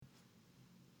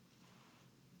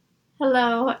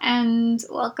Hello, and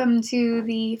welcome to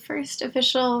the first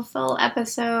official full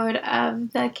episode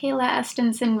of the Kayla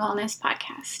Estenson Wellness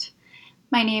Podcast.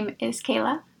 My name is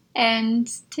Kayla, and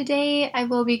today I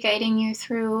will be guiding you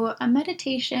through a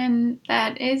meditation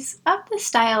that is of the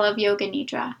style of Yoga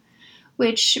Nidra,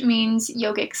 which means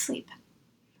yogic sleep.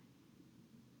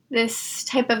 This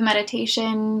type of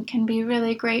meditation can be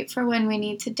really great for when we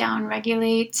need to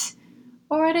down-regulate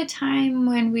or at a time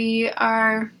when we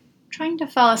are trying to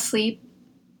fall asleep,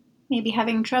 maybe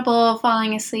having trouble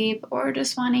falling asleep, or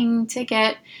just wanting to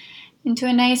get into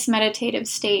a nice meditative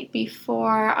state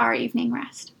before our evening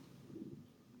rest.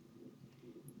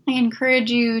 I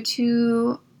encourage you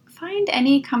to find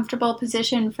any comfortable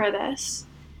position for this.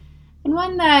 And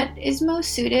one that is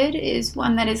most suited is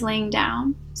one that is laying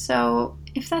down. So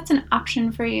if that's an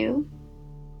option for you,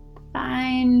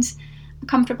 find a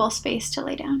comfortable space to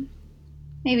lay down.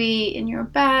 Maybe in your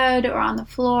bed or on the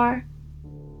floor.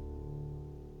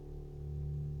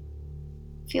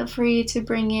 Feel free to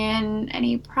bring in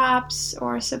any props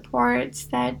or supports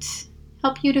that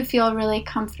help you to feel really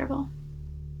comfortable.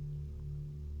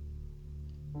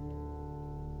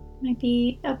 Might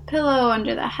be a pillow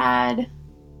under the head,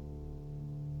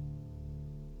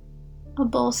 a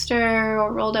bolster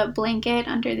or rolled up blanket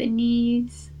under the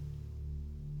knees,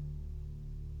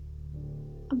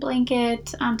 a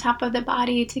blanket on top of the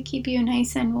body to keep you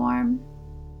nice and warm.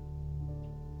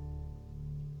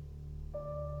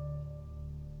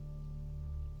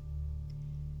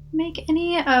 Make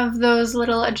any of those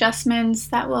little adjustments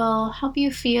that will help you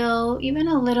feel even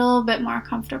a little bit more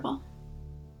comfortable.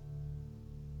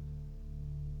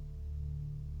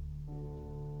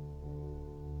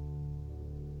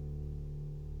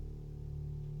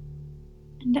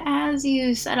 And as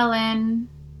you settle in,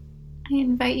 I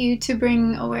invite you to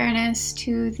bring awareness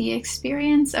to the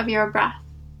experience of your breath.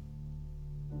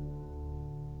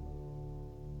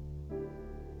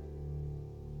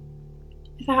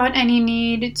 Without any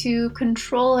need to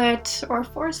control it or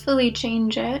forcefully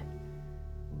change it,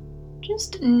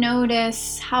 just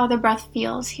notice how the breath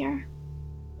feels here.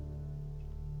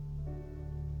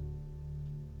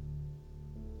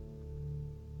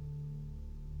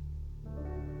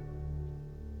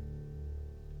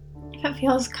 If it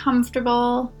feels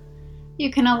comfortable,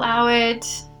 you can allow it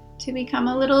to become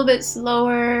a little bit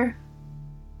slower,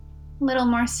 a little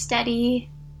more steady,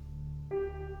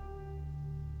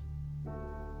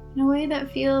 in a way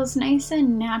that feels nice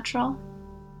and natural.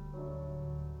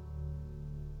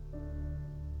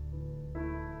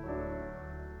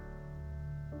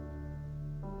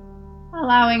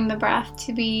 Allowing the breath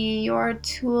to be your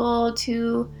tool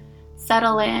to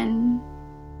settle in,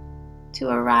 to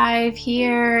arrive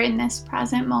here in this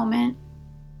present moment.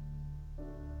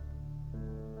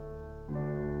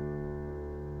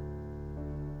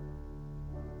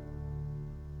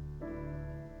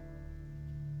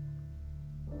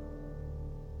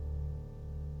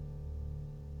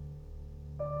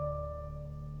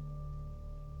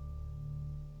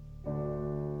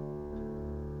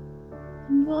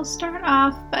 And we'll start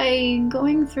off by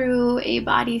going through a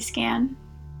body scan,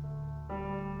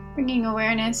 bringing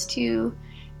awareness to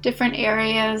different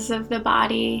areas of the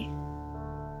body.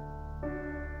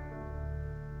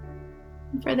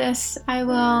 And for this, I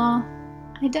will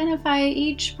identify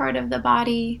each part of the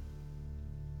body,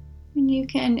 and you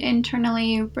can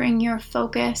internally bring your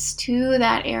focus to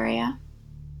that area.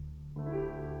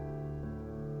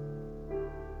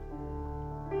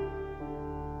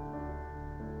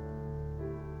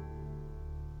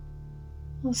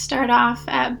 We'll start off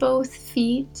at both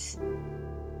feet,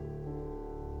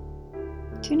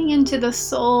 tuning into the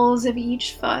soles of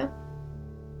each foot.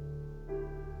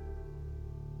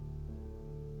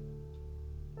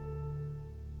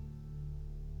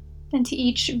 Then to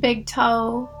each big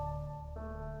toe,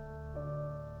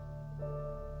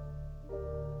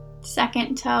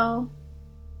 second toe,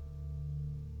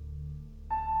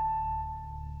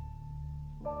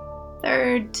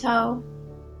 third toe,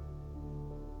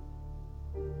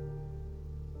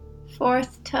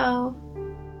 fourth toe,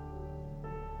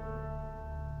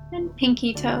 and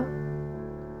pinky toe.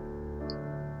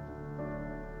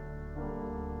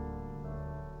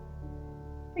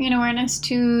 Bringing awareness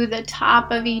to the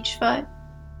top of each foot.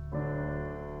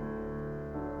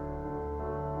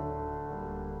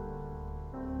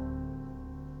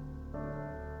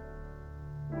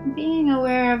 Being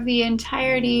aware of the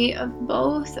entirety of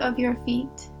both of your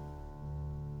feet.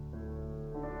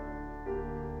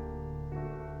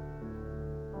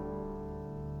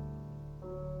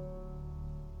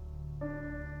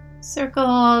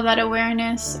 Circle that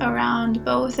awareness around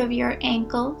both of your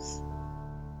ankles.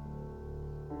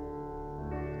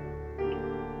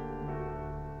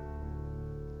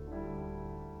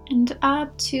 and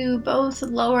up to both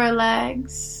lower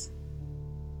legs,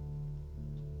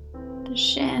 the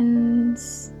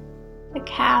shins, the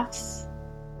calves.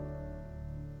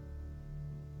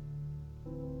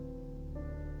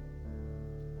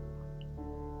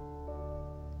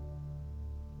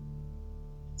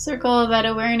 Circle that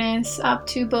awareness up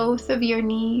to both of your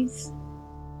knees.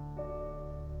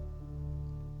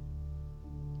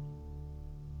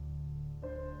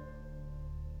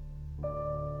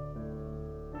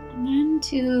 And then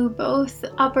to both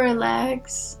upper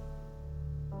legs.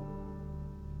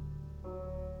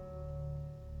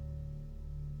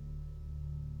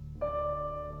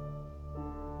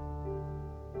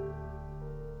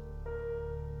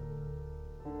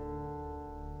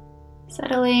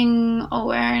 Settling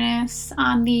awareness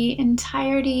on the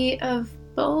entirety of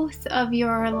both of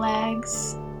your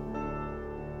legs.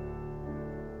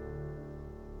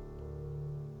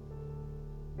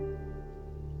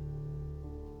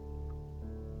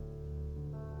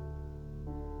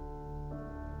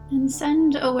 And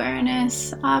send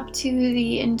awareness up to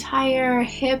the entire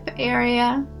hip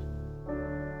area.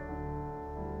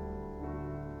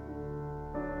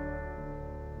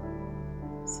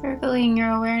 Circling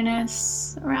your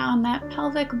awareness around that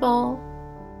pelvic bowl.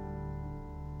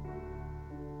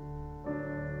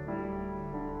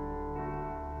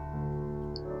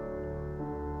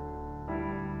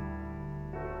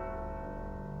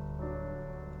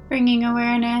 Bringing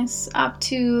awareness up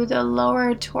to the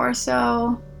lower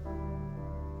torso,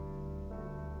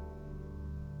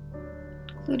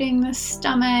 including the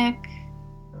stomach,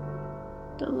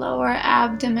 the lower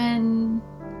abdomen,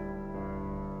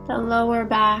 the lower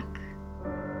back.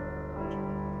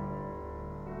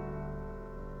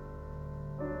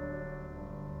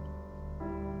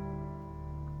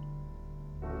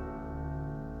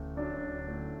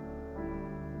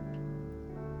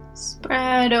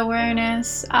 Spread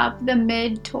awareness up the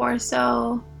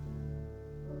mid-torso,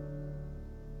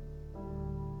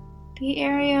 the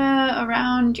area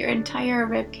around your entire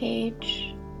rib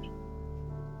cage.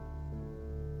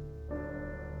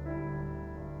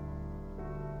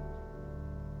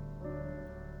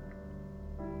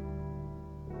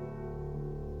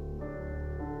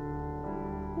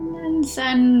 And then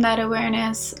send that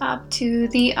awareness up to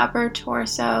the upper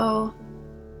torso,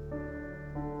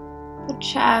 the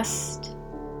chest,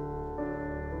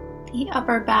 the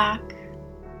upper back.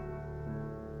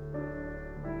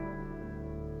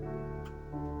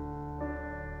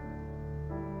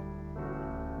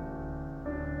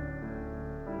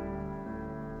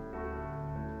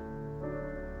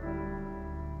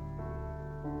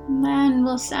 And then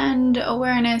we'll send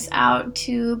awareness out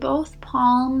to both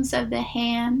palms of the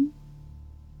hand.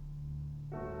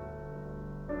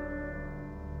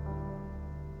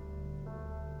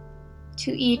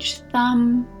 To each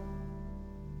thumb,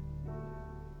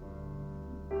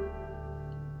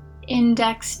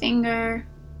 index finger,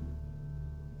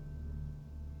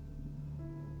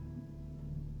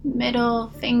 middle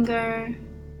finger,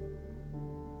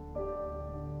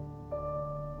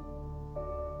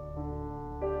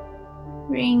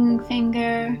 ring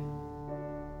finger,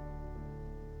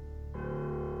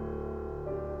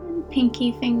 and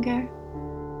pinky finger.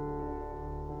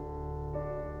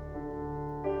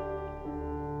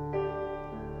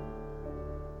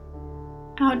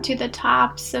 Out to the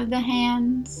tops of the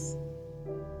hands,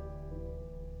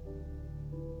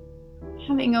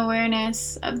 having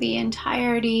awareness of the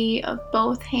entirety of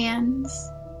both hands.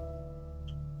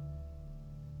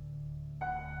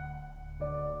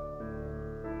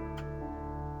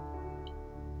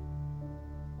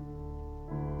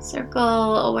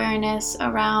 Circle awareness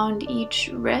around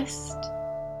each wrist.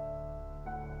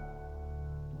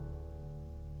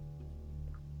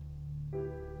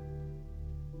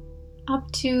 Up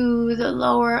to the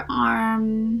lower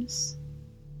arms.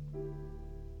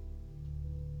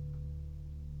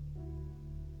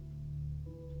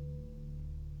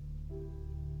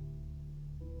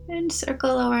 And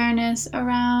circle awareness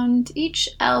around each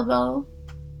elbow.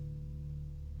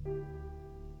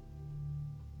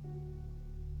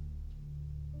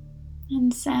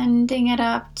 And sending it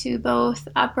up to both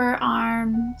upper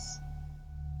arms.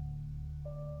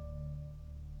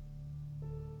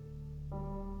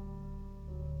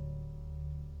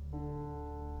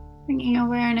 Bringing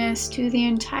awareness to the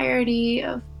entirety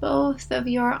of both of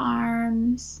your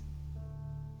arms.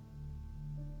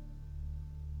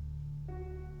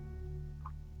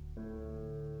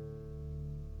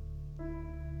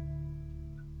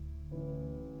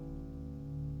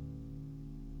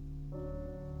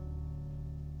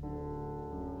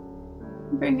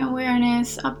 Bring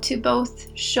awareness up to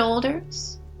both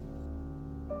shoulders.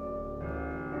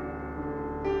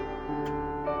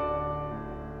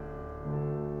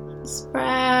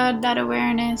 spread that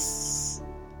awareness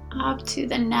up to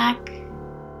the neck,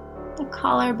 the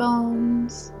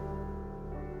collarbones.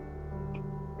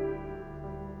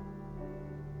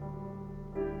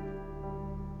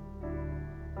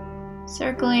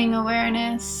 Circling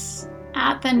awareness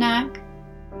at the neck.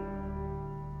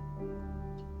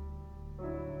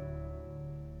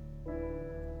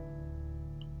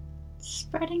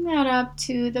 Spreading that up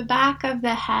to the back of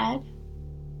the head.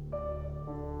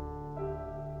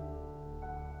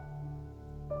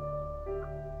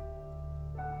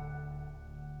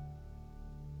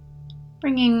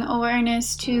 Bringing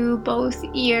awareness to both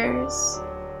ears.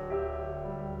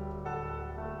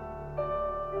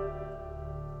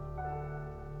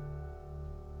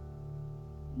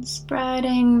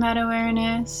 Spreading that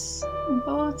awareness on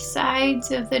both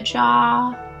sides of the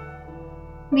jaw,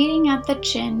 meeting at the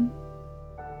chin.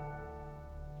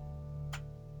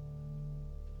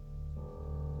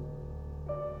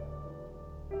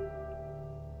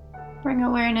 Bring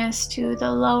awareness to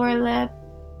the lower lip,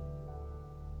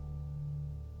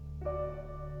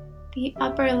 the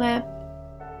upper lip,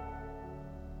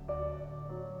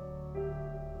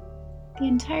 the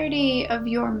entirety of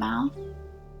your mouth.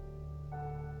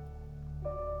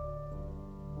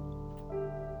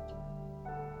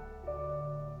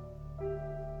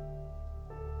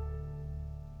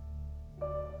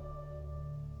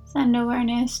 Send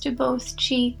awareness to both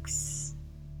cheeks.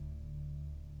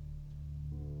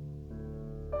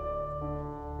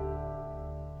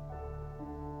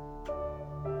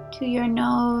 To your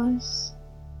nose.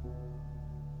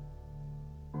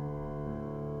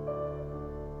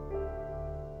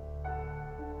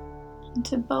 And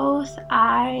to both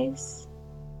eyes.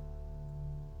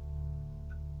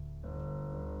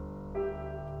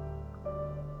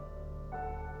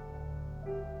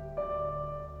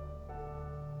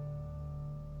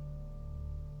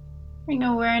 Bring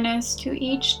awareness to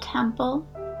each temple.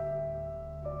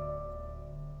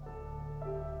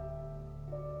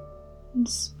 And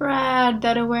spread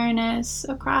that awareness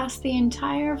across the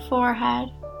entire forehead.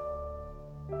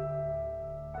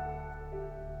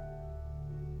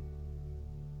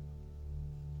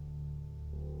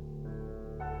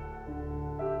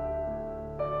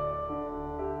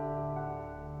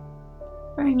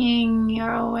 Bringing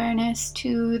your awareness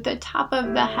to the top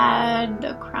of the head,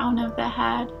 the crown of the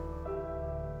head.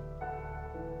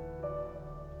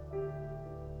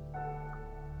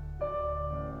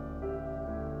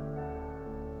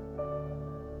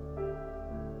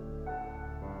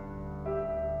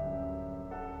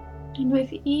 And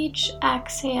with each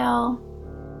exhale,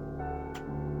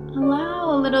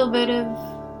 allow a little bit of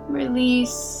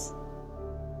release,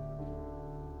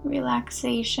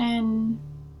 relaxation,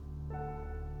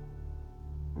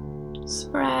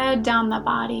 spread down the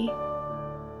body.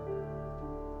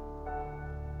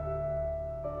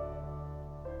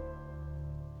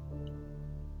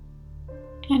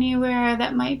 Anywhere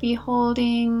that might be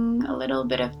holding a little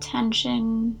bit of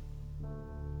tension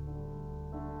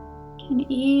can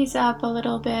ease up a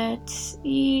little bit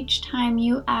each time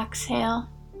you exhale.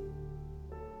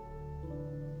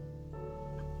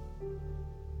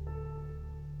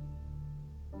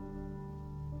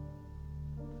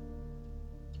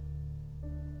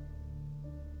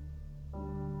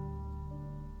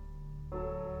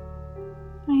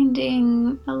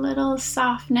 Finding a little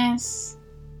softness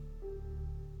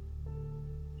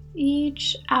with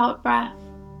each out breath.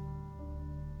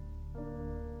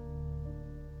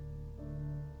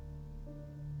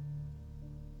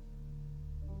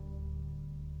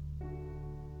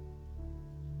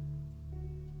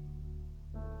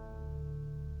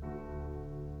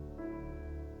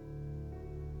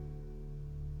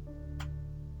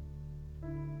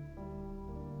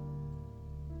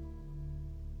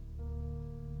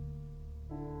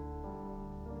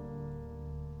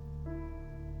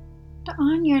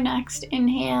 On your next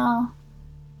inhale,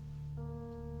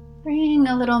 bring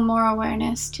a little more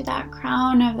awareness to that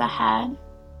crown of the head.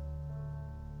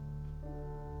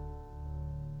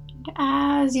 And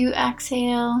as you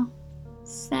exhale,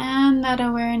 send that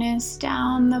awareness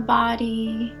down the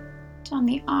body, down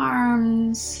the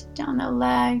arms, down the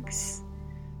legs,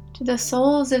 to the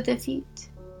soles of the feet.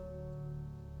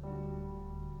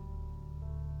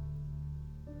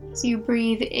 As you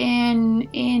breathe in,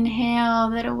 inhale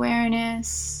that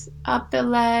awareness up the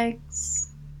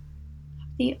legs, up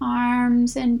the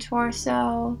arms and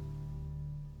torso,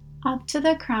 up to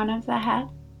the crown of the head.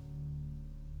 Exhale awareness from the crown of the head, down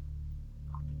through the entire body, to the soles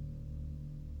of your feet. As you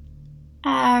breathe in, inhale that awareness up the legs, up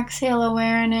the arms and torso, up to the crown of the head. Exhale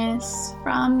awareness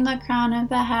from the crown of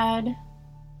the head,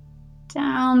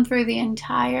 down through the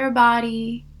entire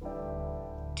body,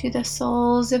 to the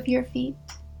soles of your feet.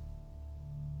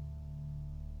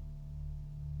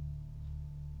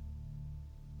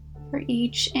 For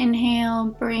each inhale,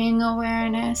 bring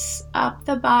awareness up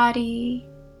the body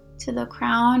to the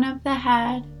crown of the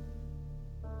head.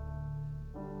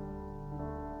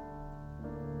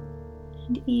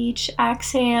 And each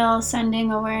exhale,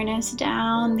 sending awareness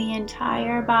down the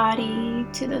entire body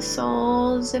to the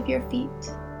soles of your feet.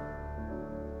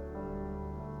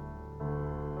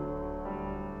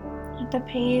 At the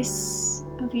pace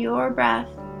of your breath,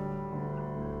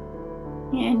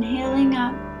 inhaling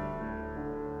up,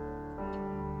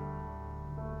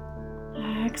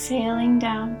 exhaling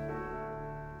down.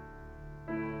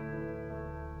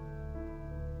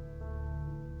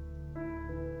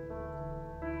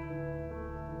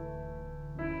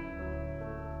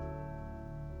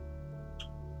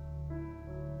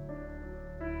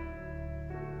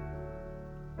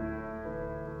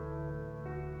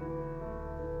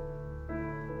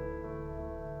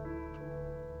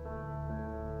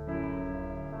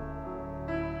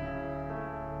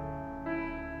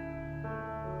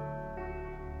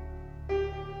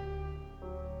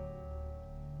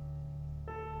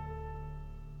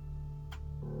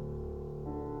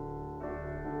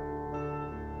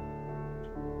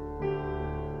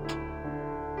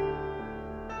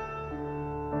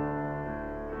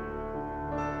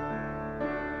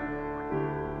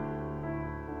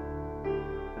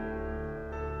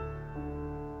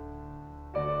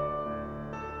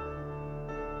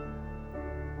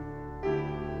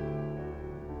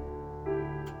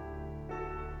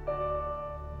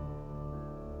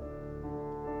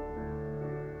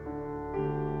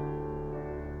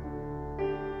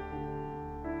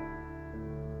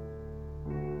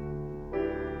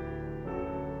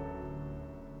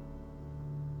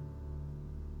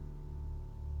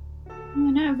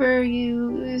 Whenever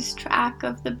you lose track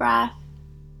of the breath,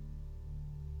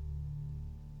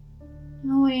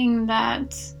 knowing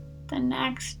that the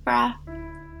next breath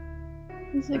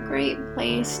is a great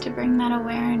place to bring that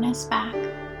awareness back.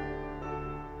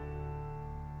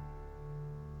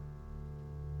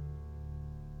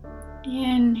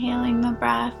 Inhaling the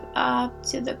breath up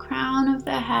to the crown of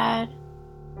the head.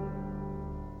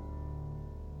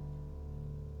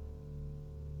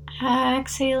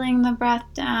 Exhaling the breath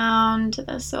down to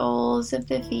the soles of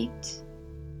the feet.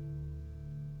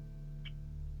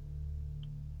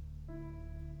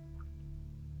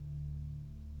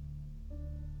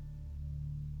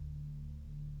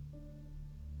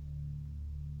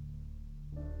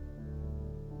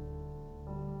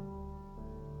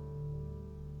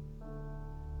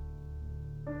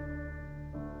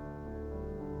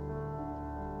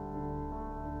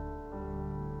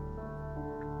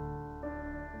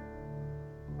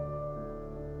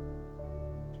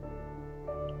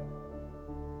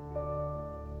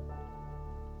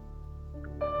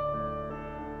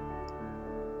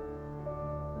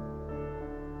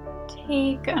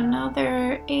 Take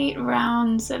another 8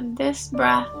 rounds of this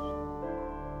breath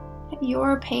at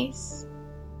your pace.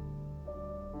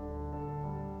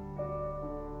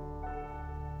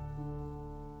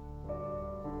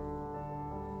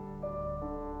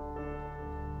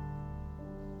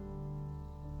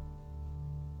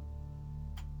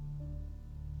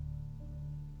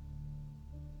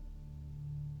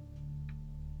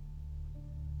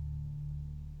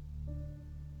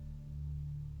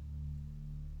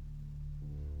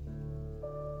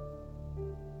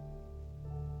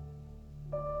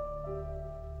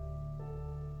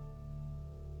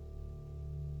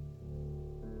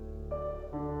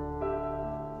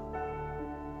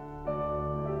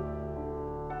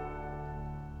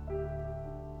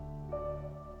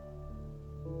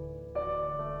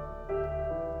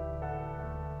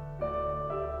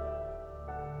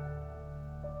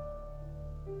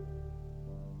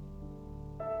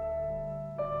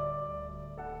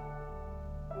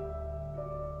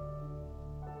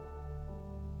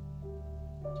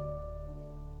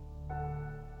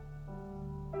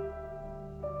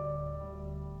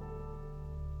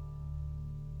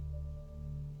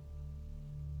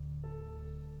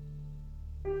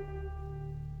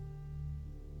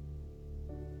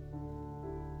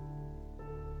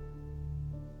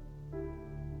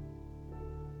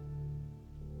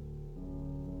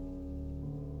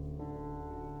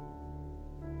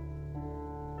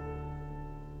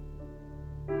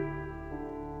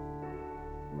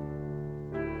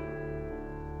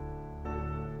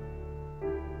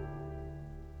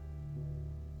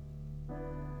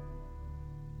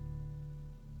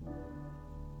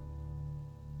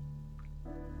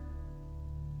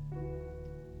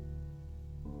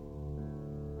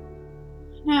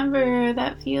 Whenever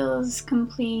that feels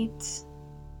complete,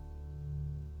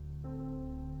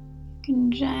 you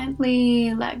can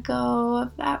gently let go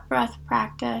of that breath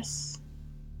practice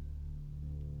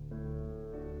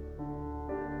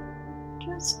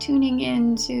Just tuning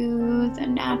into the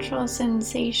natural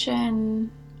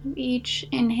sensation of each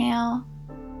inhale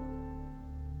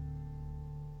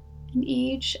and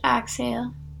each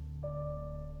exhale.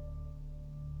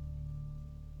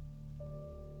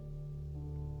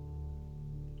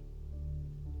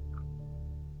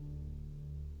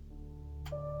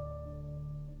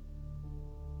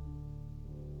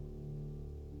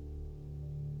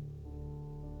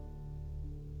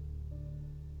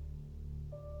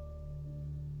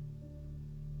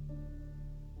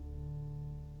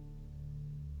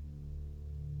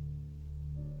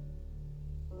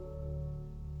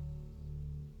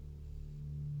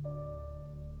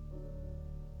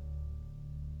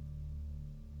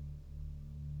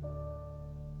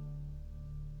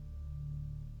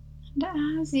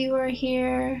 And as you are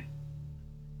here,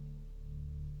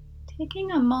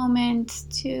 taking a moment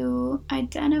to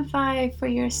identify for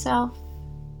yourself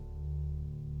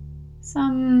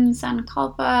some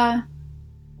sankalpa,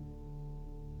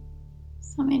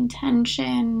 some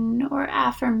intention or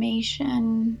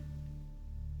affirmation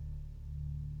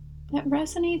that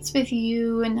resonates with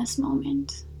you in this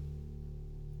moment.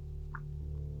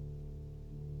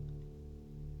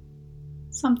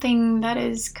 Something that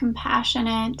is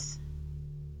compassionate,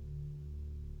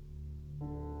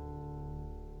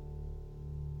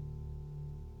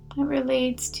 that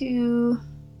relates to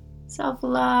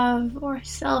self-love or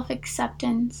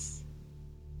self-acceptance.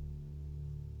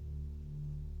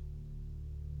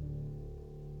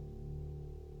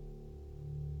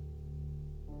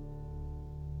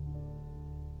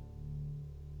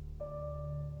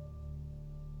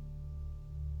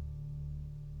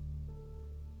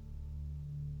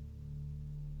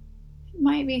 It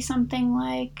might be something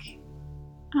like,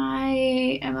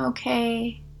 I am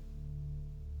okay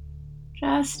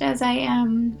just as I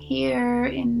am here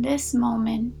in this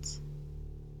moment.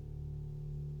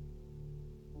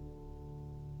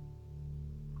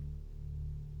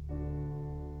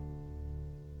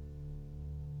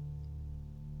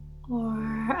 Or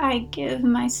I give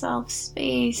myself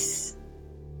space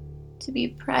to be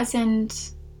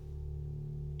present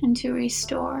and to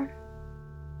restore.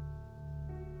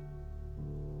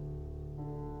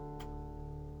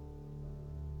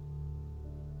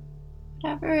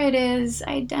 Whatever it is,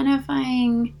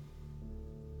 identifying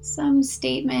some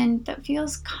statement that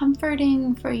feels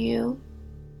comforting for you.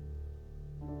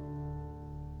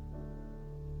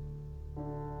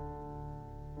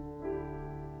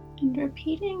 And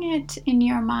repeating it in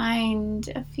your mind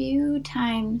a few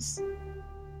times.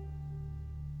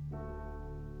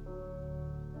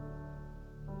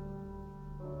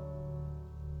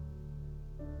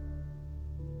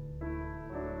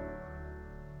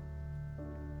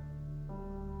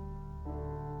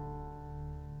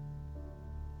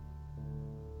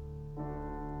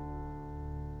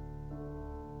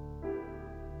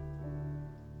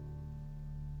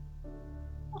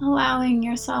 Allowing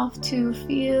yourself to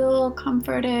feel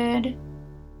comforted,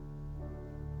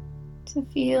 to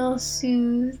feel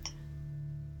soothed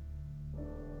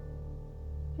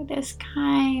by this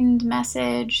kind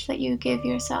message that you give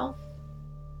yourself.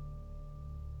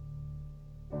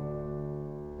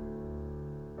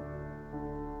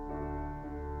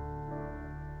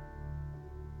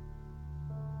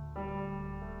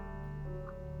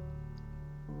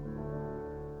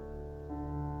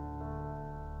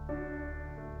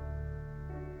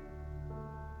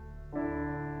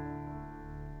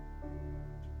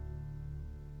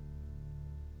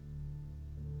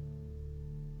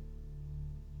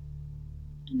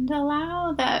 And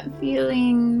allow that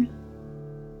feeling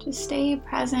to stay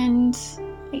present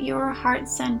at your heart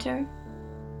center.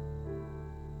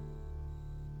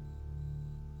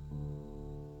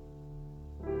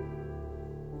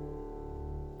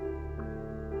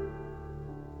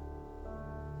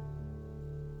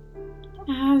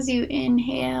 As you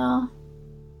inhale,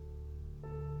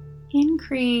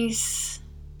 increase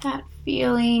that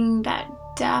feeling, that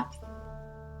depth.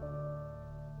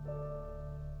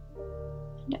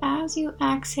 And as you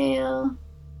exhale,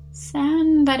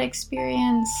 send that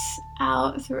experience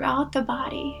out throughout the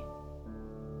body.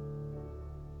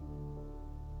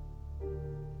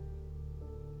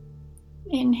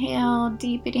 Inhale,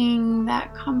 deepening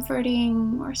that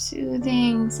comforting or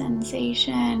soothing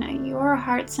sensation at your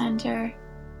heart center.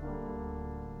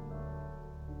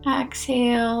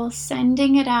 Exhale,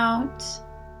 sending it out,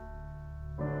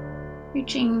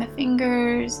 reaching the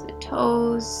fingers, the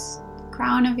toes, the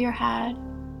crown of your head.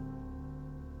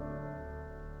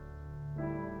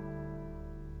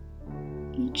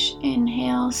 Each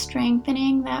inhale,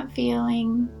 strengthening that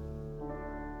feeling.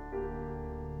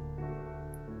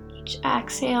 Each Each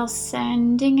exhale,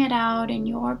 sending it out in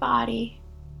your body.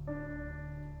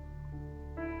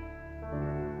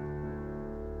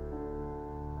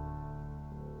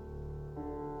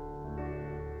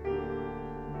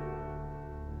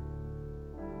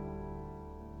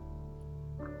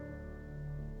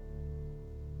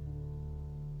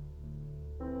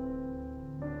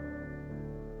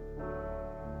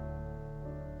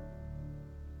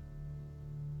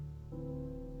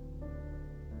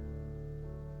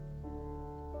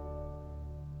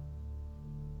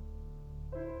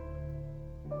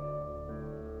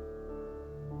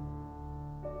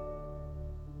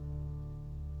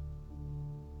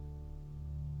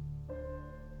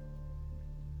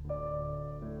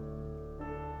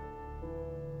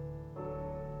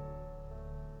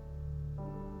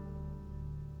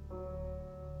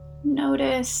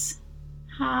 Notice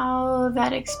how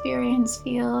that experience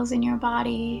feels in your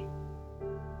body.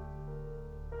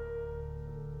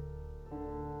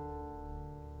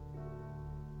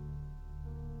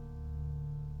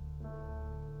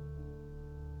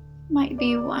 Might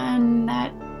be one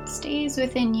that stays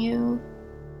within you.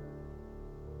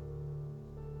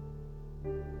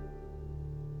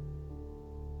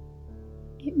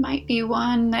 It might be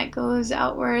one that goes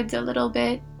outwards a little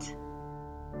bit,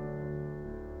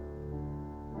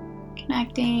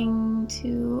 connecting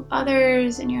to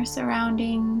others in your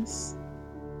surroundings.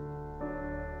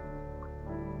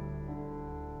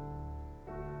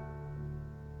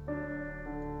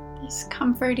 This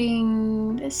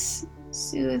comforting, this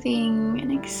soothing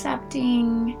and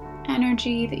accepting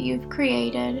energy that you've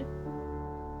created.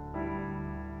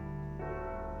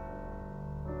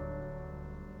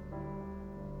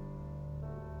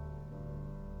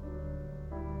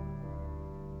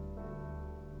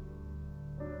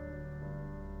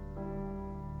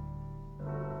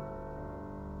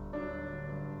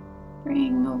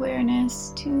 Bring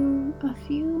awareness to a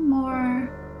few more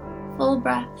full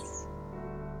breaths.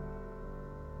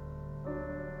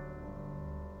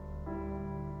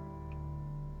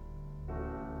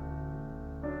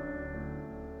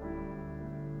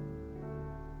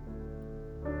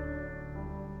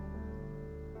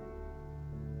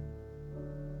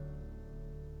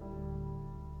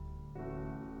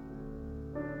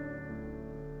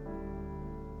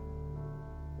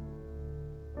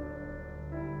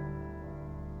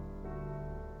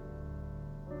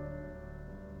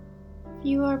 If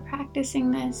you are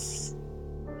practicing this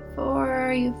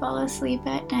before you fall asleep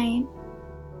at night,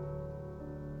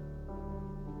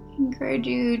 I encourage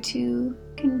you to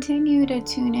continue to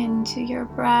tune into your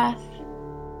breath.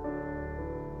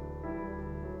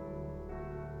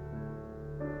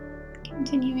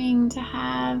 Continuing to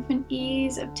have an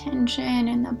ease of tension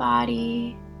in the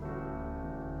body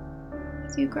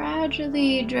as you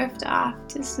gradually drift off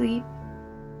to sleep.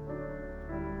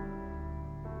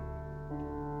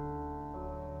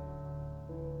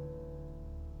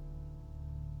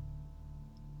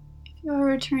 If you're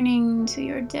returning to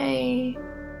your day,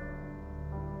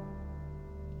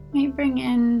 you might bring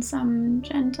in some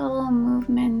gentle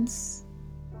movements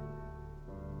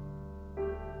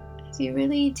as you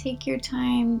really take your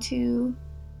time to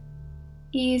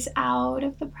ease out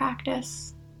of the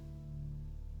practice.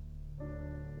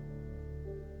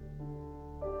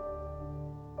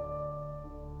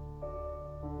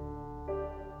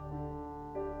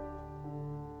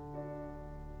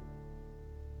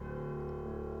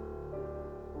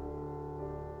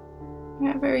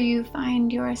 Wherever you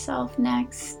find yourself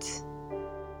next,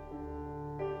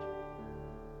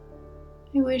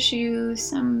 I wish you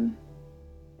some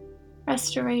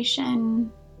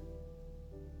restoration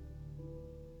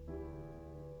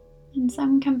and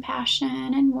some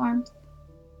compassion and warmth.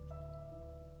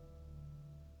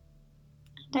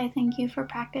 And I thank you for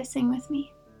practicing with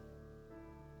me.